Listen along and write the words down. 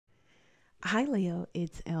Hi, Leo.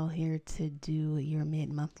 It's Elle here to do your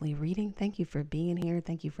mid-monthly reading. Thank you for being here.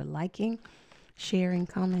 Thank you for liking, sharing,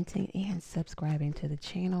 commenting, and subscribing to the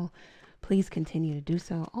channel. Please continue to do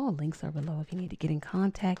so. All links are below if you need to get in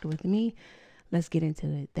contact with me. Let's get into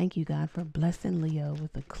it. Thank you, God, for blessing Leo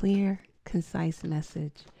with a clear, concise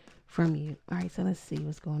message from you. All right, so let's see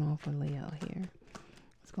what's going on for Leo here.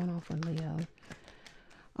 What's going on for Leo?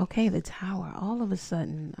 Okay, the Tower. All of a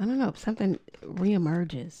sudden, I don't know, something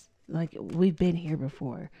reemerges. Like we've been here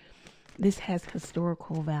before. This has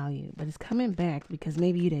historical value, but it's coming back because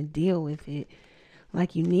maybe you didn't deal with it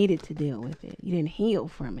like you needed to deal with it. You didn't heal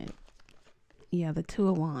from it. Yeah, the Two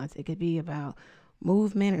of Wands. It could be about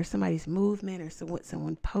movement or somebody's movement or so what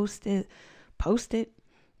someone posted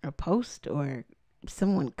or post or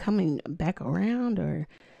someone coming back around or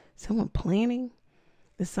someone planning.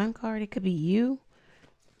 The Sun card, it could be you.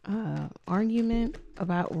 Argument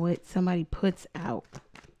about what somebody puts out.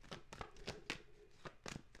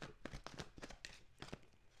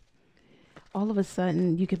 All of a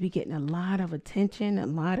sudden, you could be getting a lot of attention, a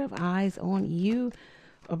lot of eyes on you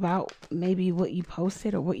about maybe what you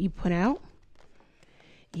posted or what you put out.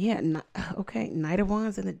 Yeah, okay, Knight of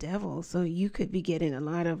Wands and the Devil. So you could be getting a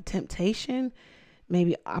lot of temptation,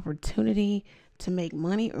 maybe opportunity to make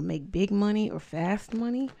money or make big money or fast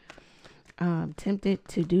money. Tempted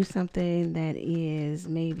to do something that is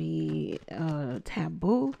maybe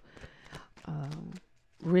taboo,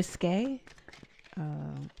 risque.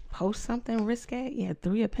 Post something risque. Yeah,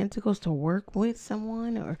 Three of Pentacles, to work with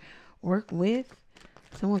someone or work with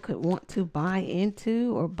someone could want to buy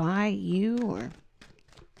into or buy you or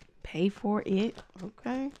pay for it.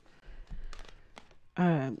 Okay.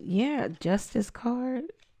 Yeah, Justice card.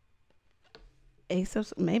 Ace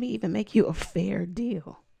of, maybe even make you a fair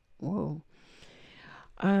deal. Whoa.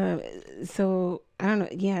 So I don't know.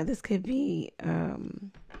 Yeah, this could be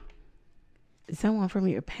someone from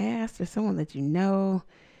your past or someone that you know.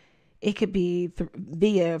 It could be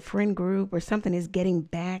via a friend group or something is getting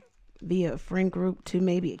back via a friend group to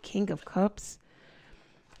maybe a King of Cups.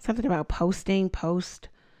 Something about post.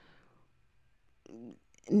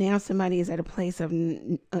 Now somebody is at a place of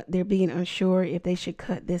they're being unsure if they should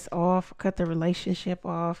cut this off, cut the relationship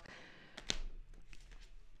off.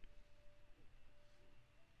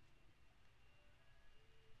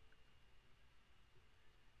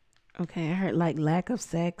 Okay, I heard like lack of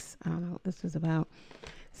sex. I don't know what this is about.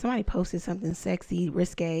 Somebody posted something sexy,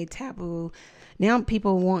 risque, taboo. Now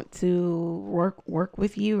people want to work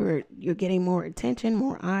with you, or you're getting more attention,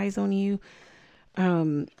 more eyes on you.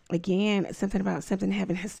 Again, something about something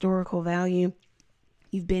having historical value.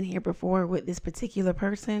 You've been here before with this particular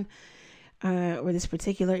person or this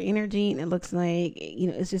particular energy, and it looks like, you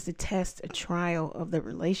know, it's just a test, a trial of the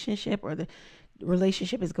relationship, or the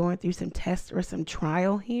relationship is going through some test or some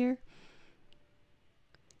trial here.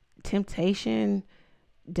 Temptation,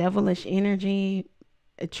 devilish energy,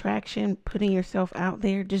 attraction, putting yourself out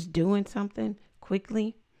there, just doing something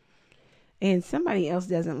quickly, and somebody else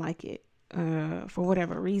doesn't like it for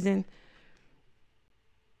whatever reason.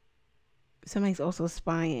 Somebody's also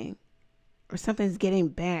spying, or something's getting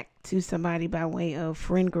back to somebody by way of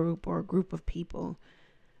friend group or a group of people.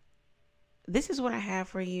 This is what I have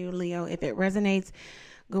for you, Leo. If it resonates,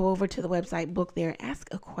 go over to the website, book there,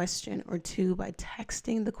 ask a question or two by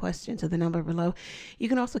texting the question to the number below. You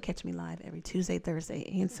can also catch me live every Tuesday, Thursday,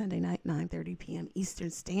 and Sunday night, 9:30 p.m. Eastern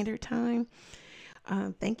Standard Time.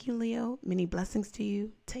 Thank you, Leo. Many blessings to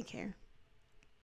you. Take care.